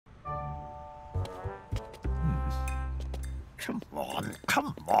Come on,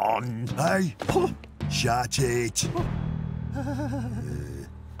 come on. Hey, shut it.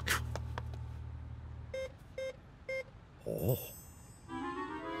 Oh.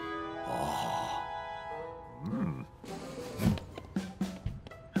 Oh. Mm.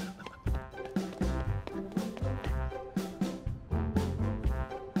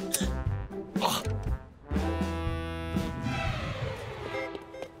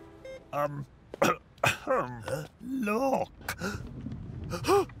 Look.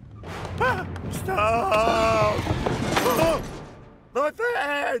 Stop! My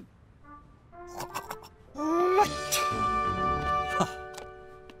friend!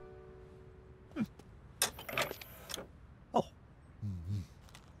 Oh.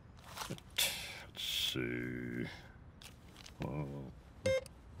 Let's see. Oh.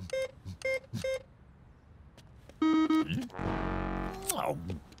 Oh.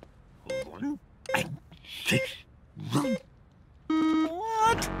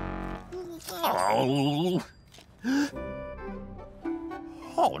 What? Oh.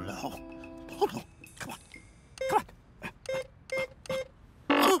 Oh no. Oh no. Come on. Come on.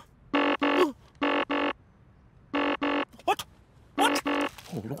 What? What?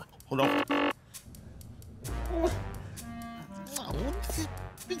 Oh no. Oh no.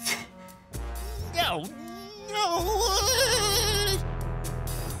 No. No.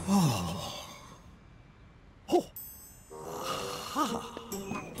 Oh. Oh.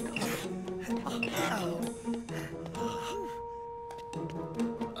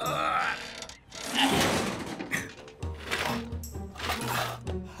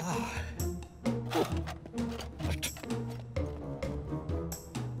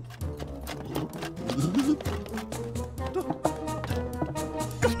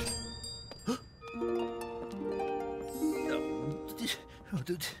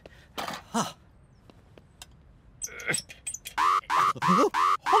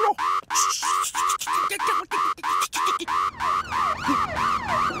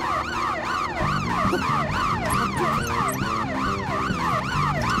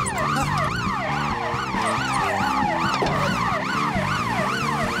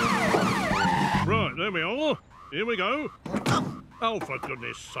 Right, there we are. Here we go. Oh, for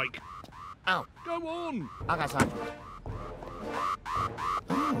goodness sake. Oh. Go on. Okay, son.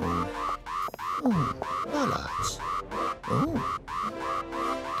 Oh, bollards. Oh,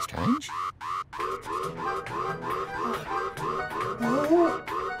 strange.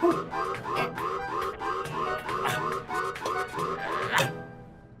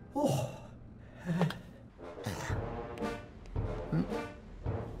 Oh.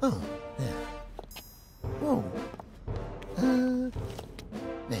 Oh,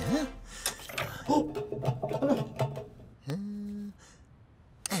 there. Oh.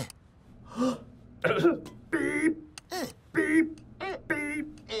 There. Beep. Beep. Beep.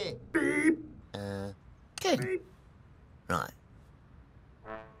 Beep. Good. Beep. Right.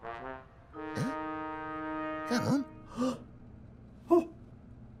 Come on. Oh. Oh.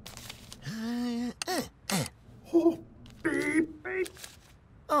 Beep. Beep.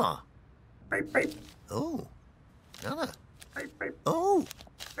 Oh. Beep. Beep. Oh. Another. Beep. Beep. Oh.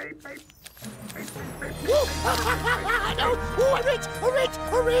 Beep. Beep. Beep. Beep. No! Oh, a ridge! A ridge!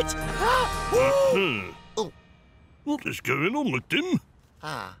 A ridge! Ah! Oh! Oh. What is going on with Tim?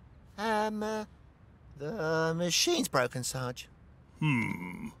 Ah. The machine's broken, Sarge.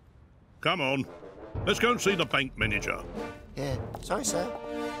 Come on. Let's go and see the bank manager. Yeah. Sorry, sir.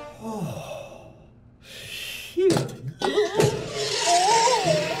 Oh. Phew.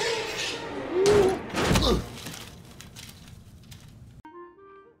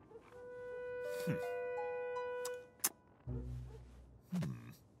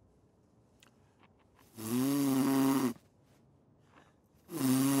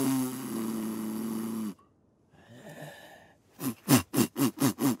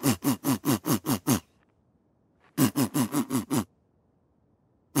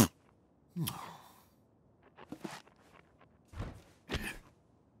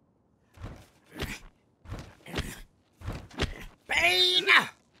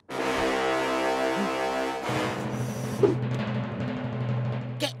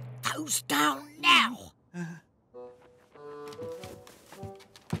 Get those down now!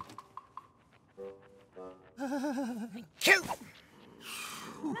 Shoot!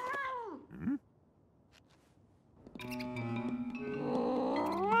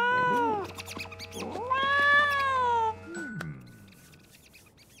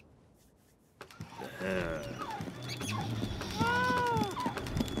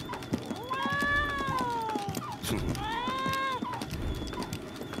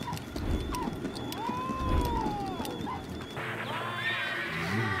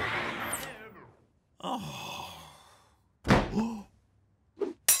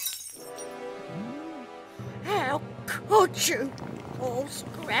 Achoo! Oh,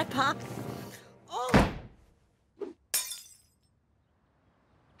 Scrapper! Oh!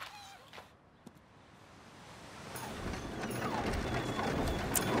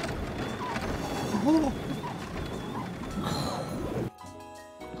 Oh.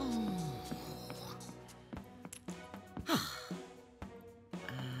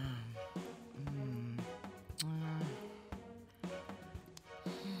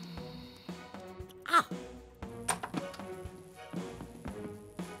 Ah!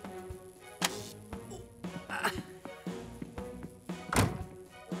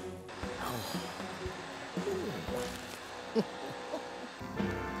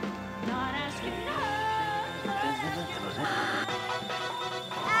 Not asking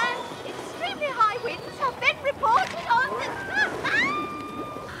and extremely high winds have been reported on the...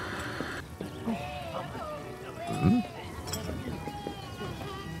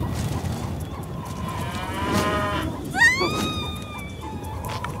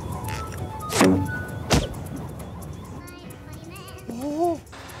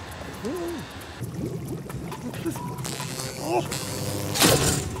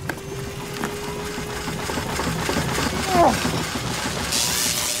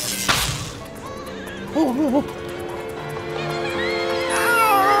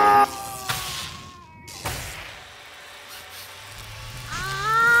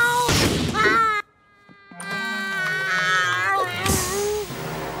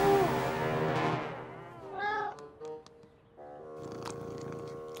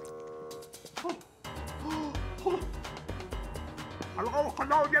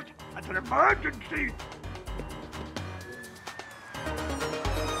 Hello, yes, it's an emergency.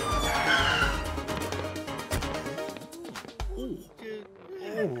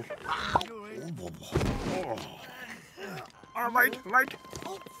 Wait.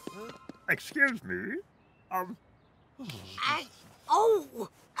 Excuse me.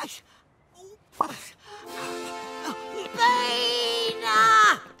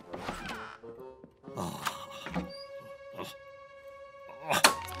 Lena!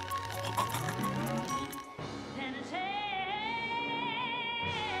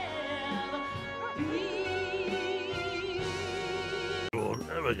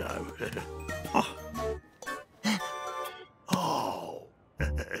 There we go. Oh.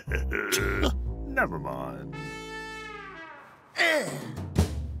 Never mind.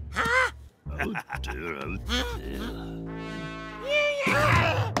 Huh? Oh dear, oh dear.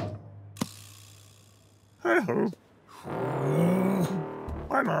 Hey-ho.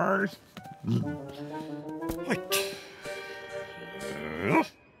 Bye-bye. Right.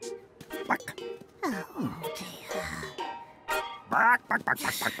 Back. Oh, dear.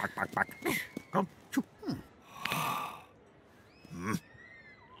 Back. Come. Choo.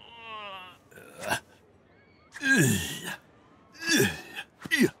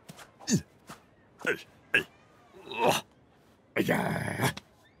 Yeah.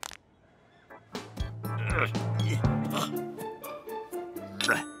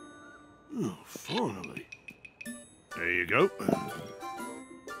 Oh, finally. There you go.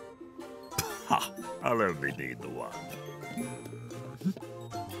 Ha! I'll only need the one.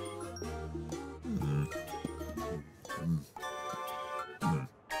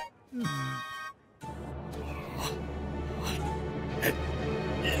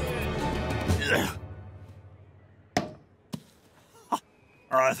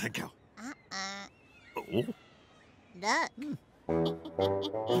 All right, thank you. Oh, Look.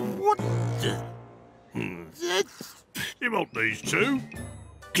 what the? You want these two?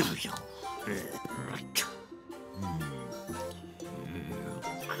 Right.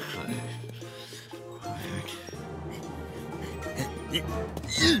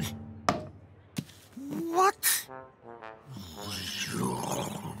 What?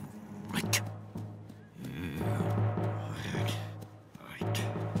 Right.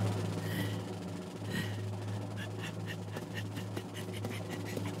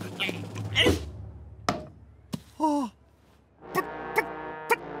 Oh.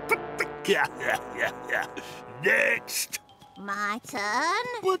 Yeah. Next. My turn.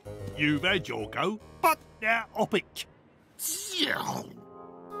 What? You've had your go, but now up it. Yeah.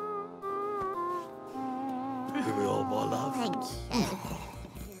 Here we are, my love. Thank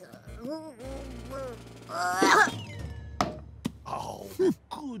you. Oh,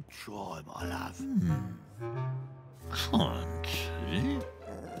 good try, my love. Can't see.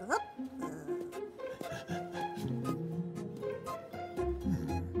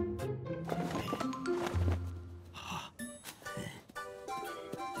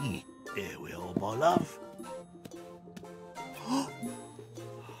 Here we are, my love.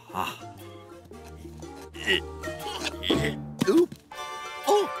 Ah.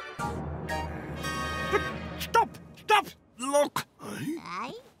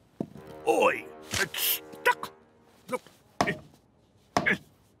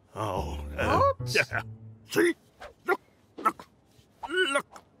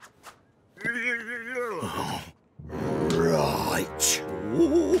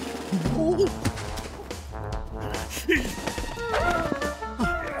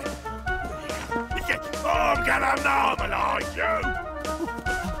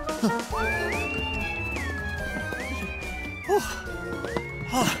 Come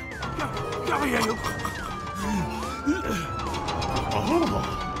here, you.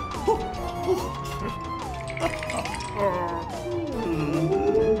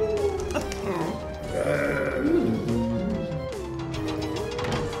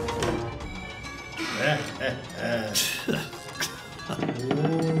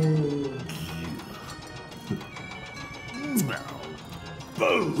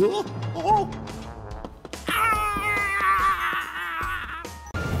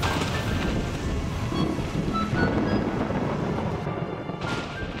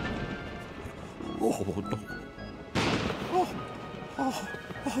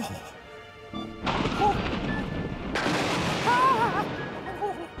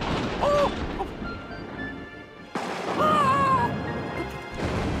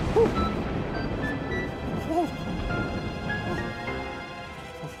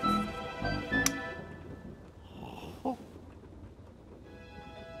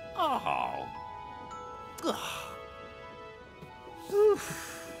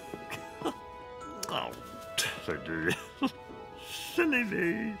 Silly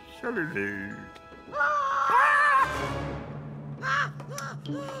me, silly me.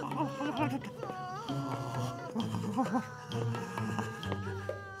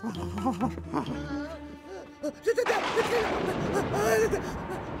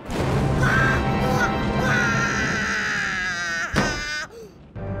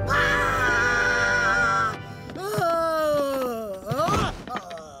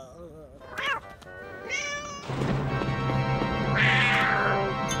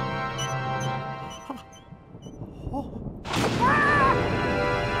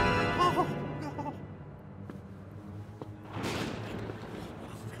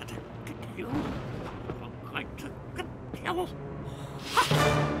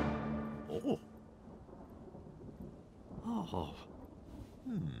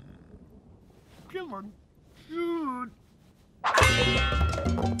 Come on, shoot.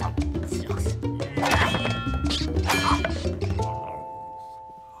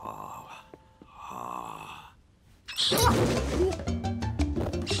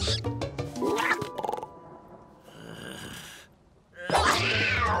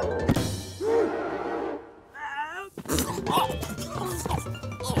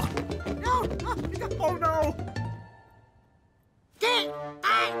 Oh no! Get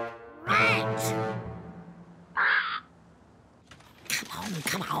that rat!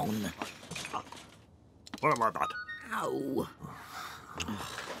 Come on. What about that? Ow.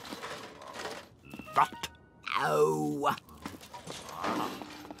 That. Ow.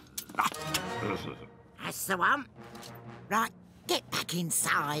 That. That's the one. Right, get back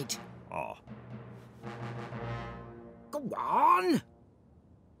inside. Oh. Go on.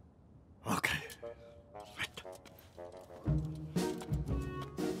 Okay. Right.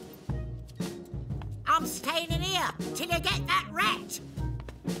 I'm staying in here till you get that rat.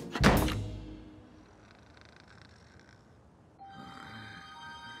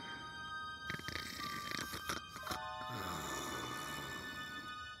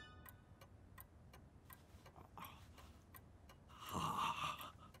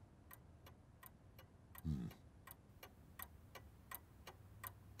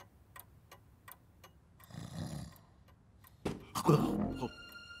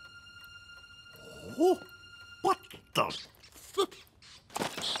 Oh, what the?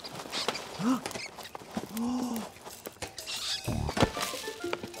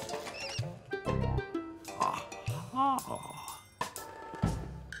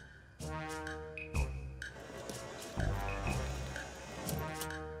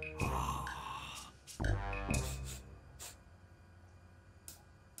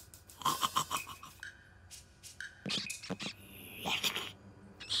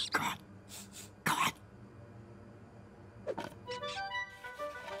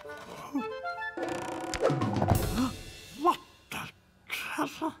 What the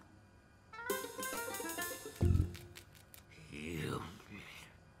trouble? You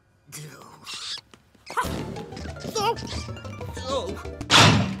do.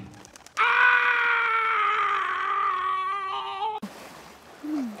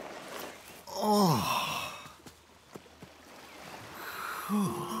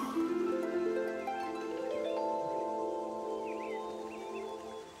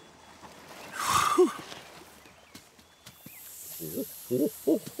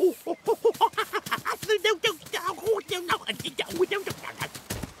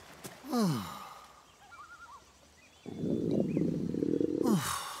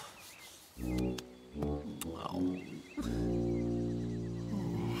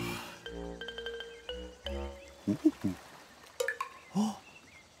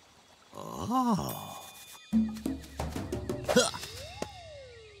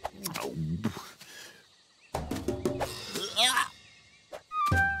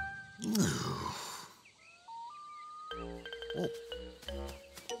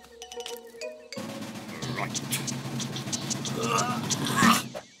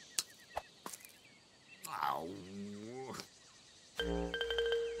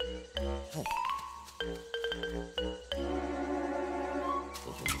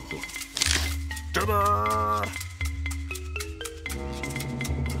 Ta-da!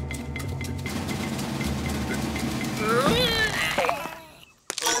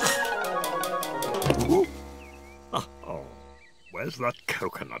 Oh, where's that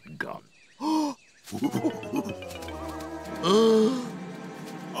coconut gone? Oh,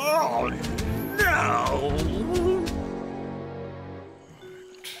 no!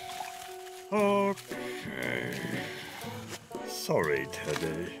 Okay. Sorry,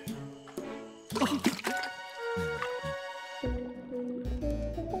 Teddy.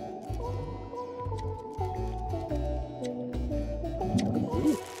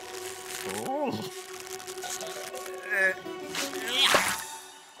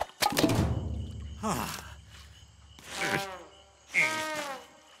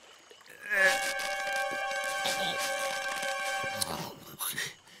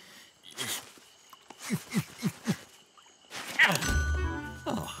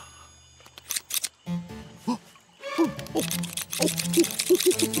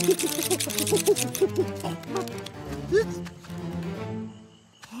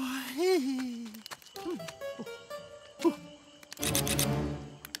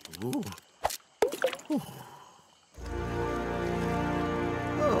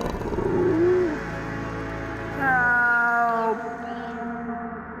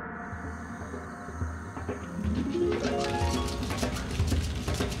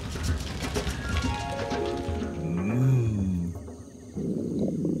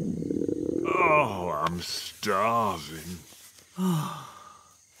 Oh, I'm starving.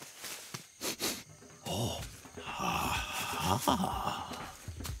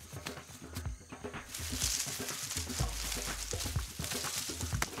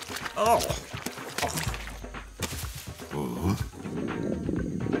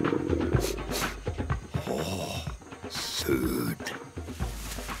 Food.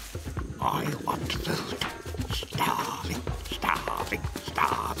 I want food. Starving, starving,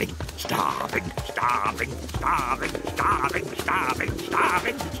 starving, starving, starving, starving, starving, starving, starving,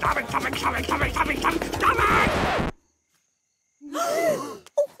 starving, starving, starving, starving, starving, starving!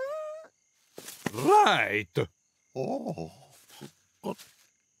 Right. Oh.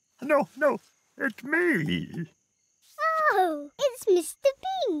 No, no, it's me. Oh, it's Mr.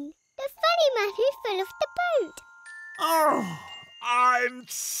 Bean, the funny man who fell off the boat. Oh, I'm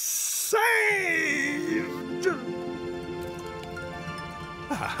saved.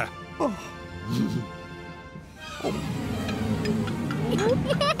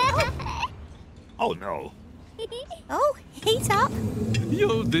 Oh, no. Oh, he's up.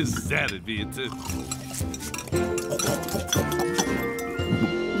 You deserve it.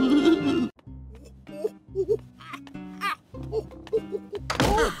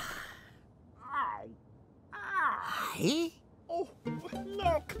 Hey? Oh,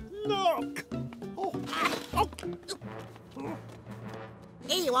 knock, knock.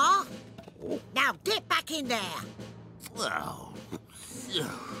 Here you are. Now get back in there. Well,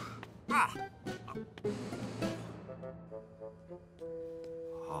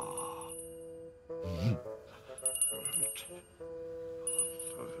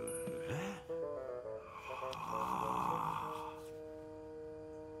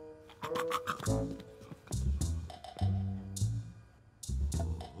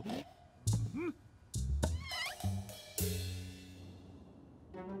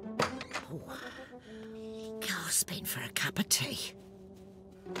 Gasping for a cup of tea.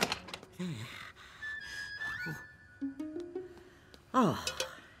 Oh.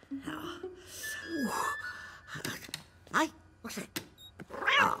 Hey, what's it?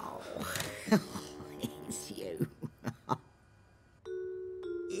 Oh, it's you.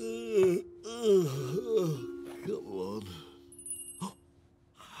 come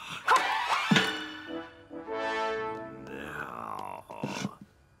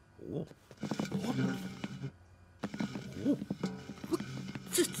on.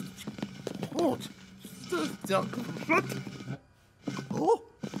 What?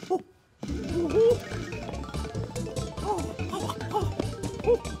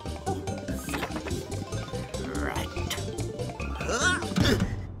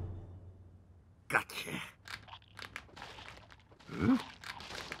 Gotcha.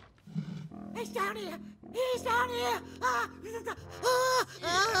 here. He's down here.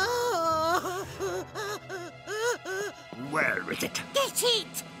 Where is it? Get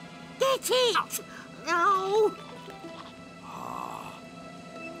it! Get it! No!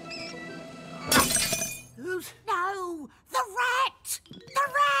 No! The rat! The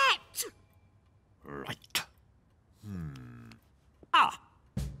rat! Right. Ah!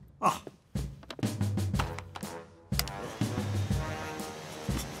 Ah!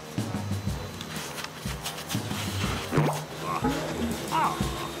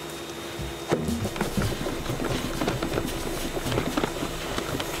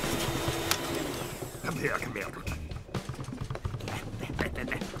 Come here, come here.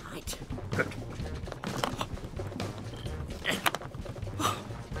 Right. Good.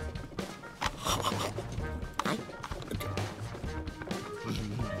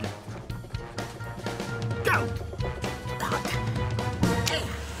 Go!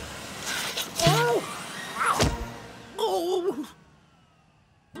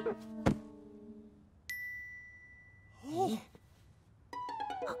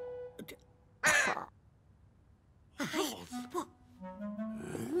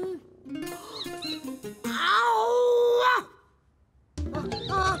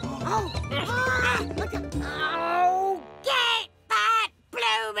 Oh, get that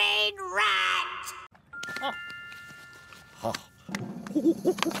blooming rat!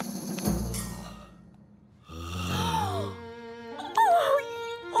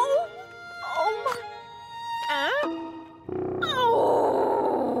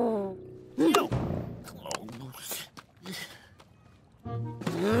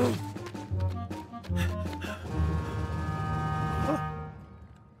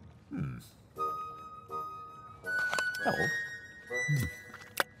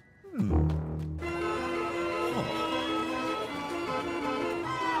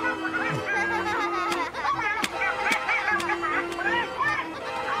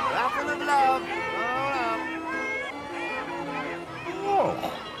 Raffle of love. Roll up. Oh,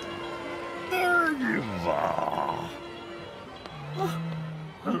 there you are.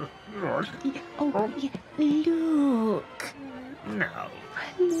 Oh, yeah, look. No.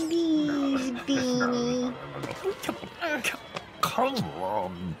 Please, Beanie. Come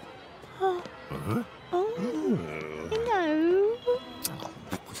on. Oh, hello.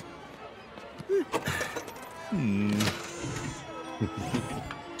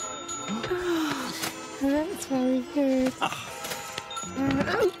 That's very good.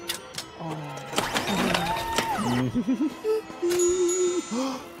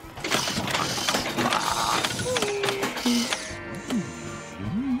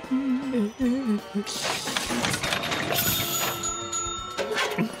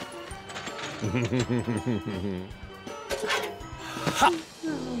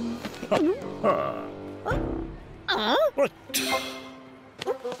 What?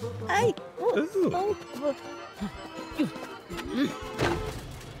 Hey.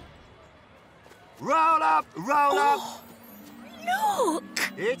 Roll up, roll up. Look.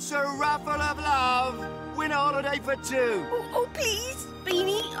 It's a raffle of love. Win a holiday for two. Oh, please,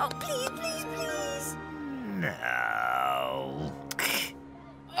 Beanie. Oh, please, please, please. No.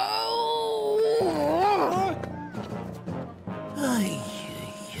 Oh.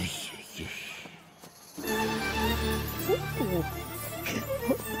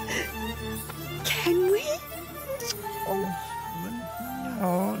 Can we?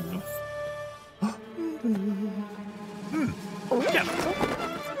 No.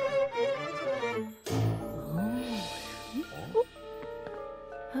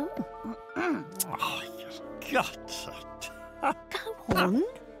 Oh, you've got it. Come on.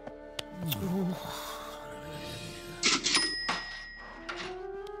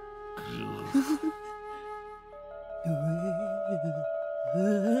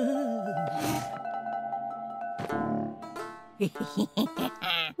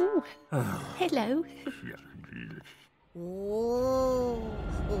 Hello. Whoa.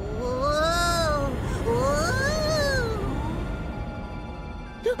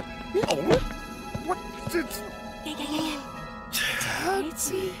 Look, look. Oh, what is it? Yeah.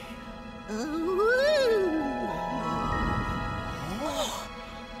 Tansy.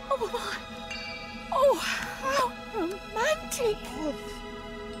 Oh, how romantic.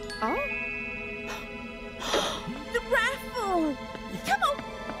 Oh. The raffle. Come on.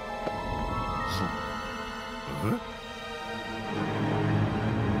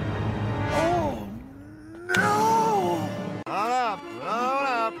 Oh, no. Roll up, roll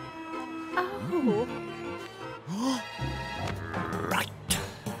up. Oh. Right.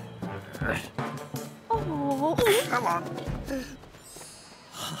 Oh. Come on.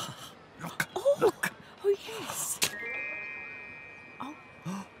 Look.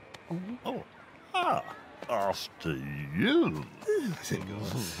 pass to you. Thank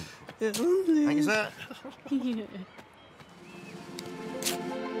you, sir. Get it! Get it!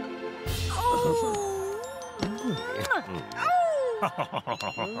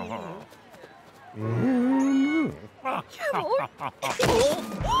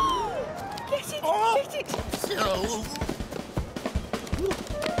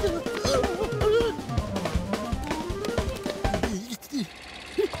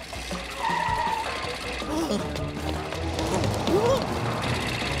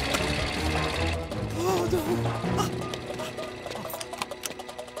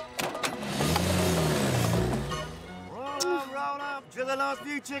 Roll up to the last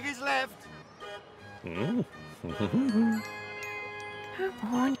few chickens left. Come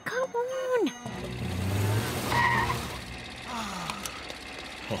on, come on.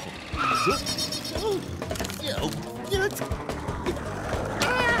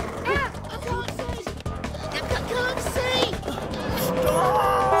 I can't see.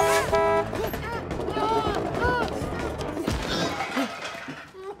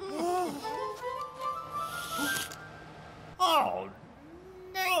 Oh,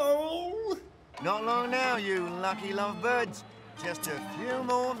 no! Not long now, you lucky lovebirds. Just a few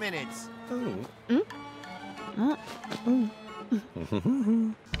more minutes.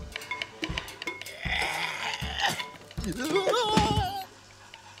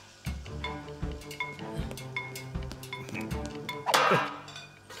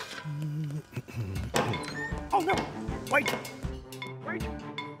 Oh, no. Wait. Wait.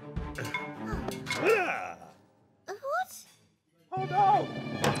 What? Oh, no.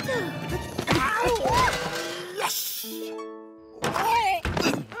 Yes!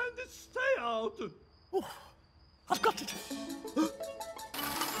 And stay out. Oh, I've got it.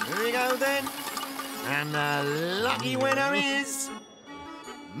 Here we go then. And the lucky winner is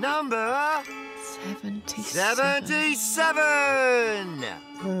number 77.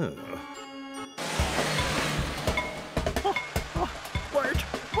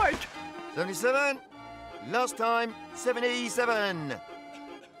 Wait. 77. Last time, 77.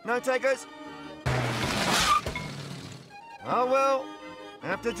 No takers? Oh well,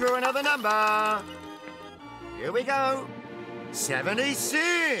 have to draw another number. Here we go.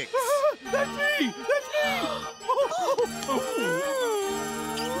 76. That's me.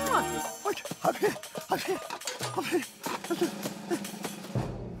 Wait, I'm here.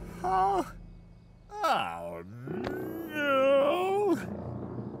 Oh, no.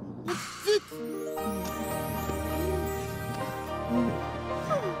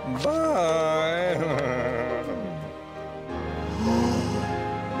 Bye.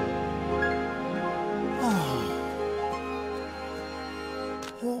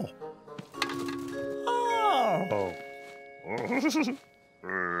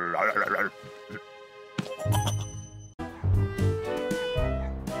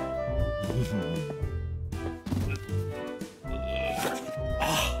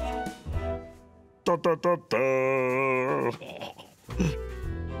 Da, da, da, da.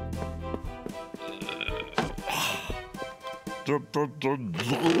 Da, da, da, da.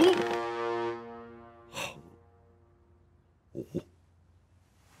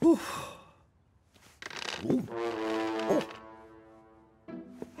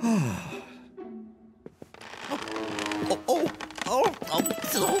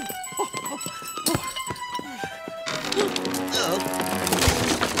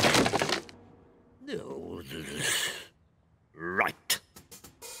 Right.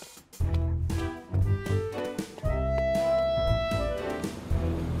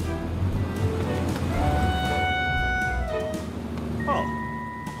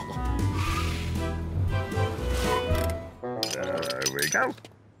 There we go.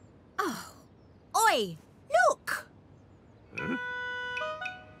 Oi, look.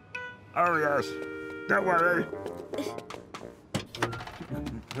 Oh, yes. Don't worry.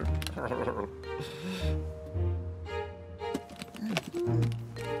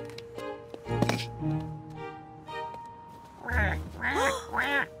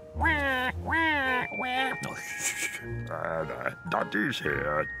 Daddy's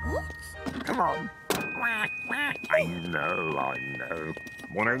here. What? Come on. I know.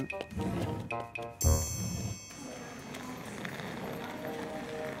 Morning.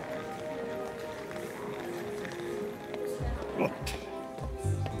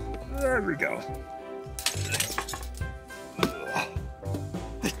 There we go.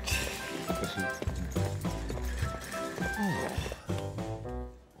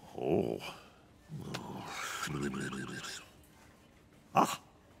 Oh. Ah.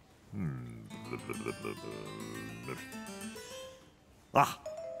 Ah.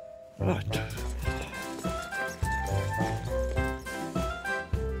 Right.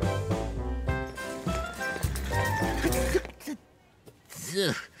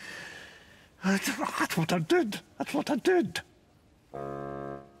 That's what I did. That's what I did.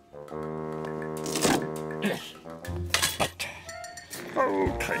 But,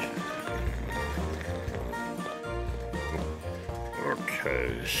 okay.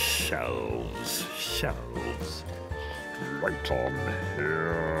 Okay, shelves. Right on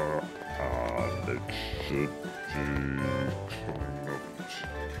here. And it should be coming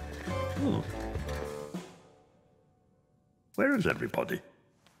up. Where is everybody?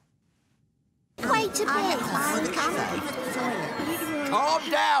 Wait a bit. Calm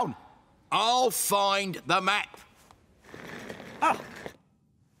down. I'll find the map. Ah!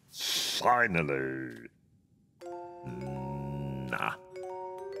 Finally. Nah.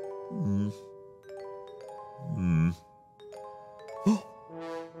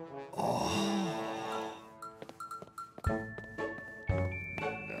 Oh.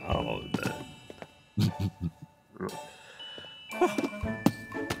 Now then. Oh.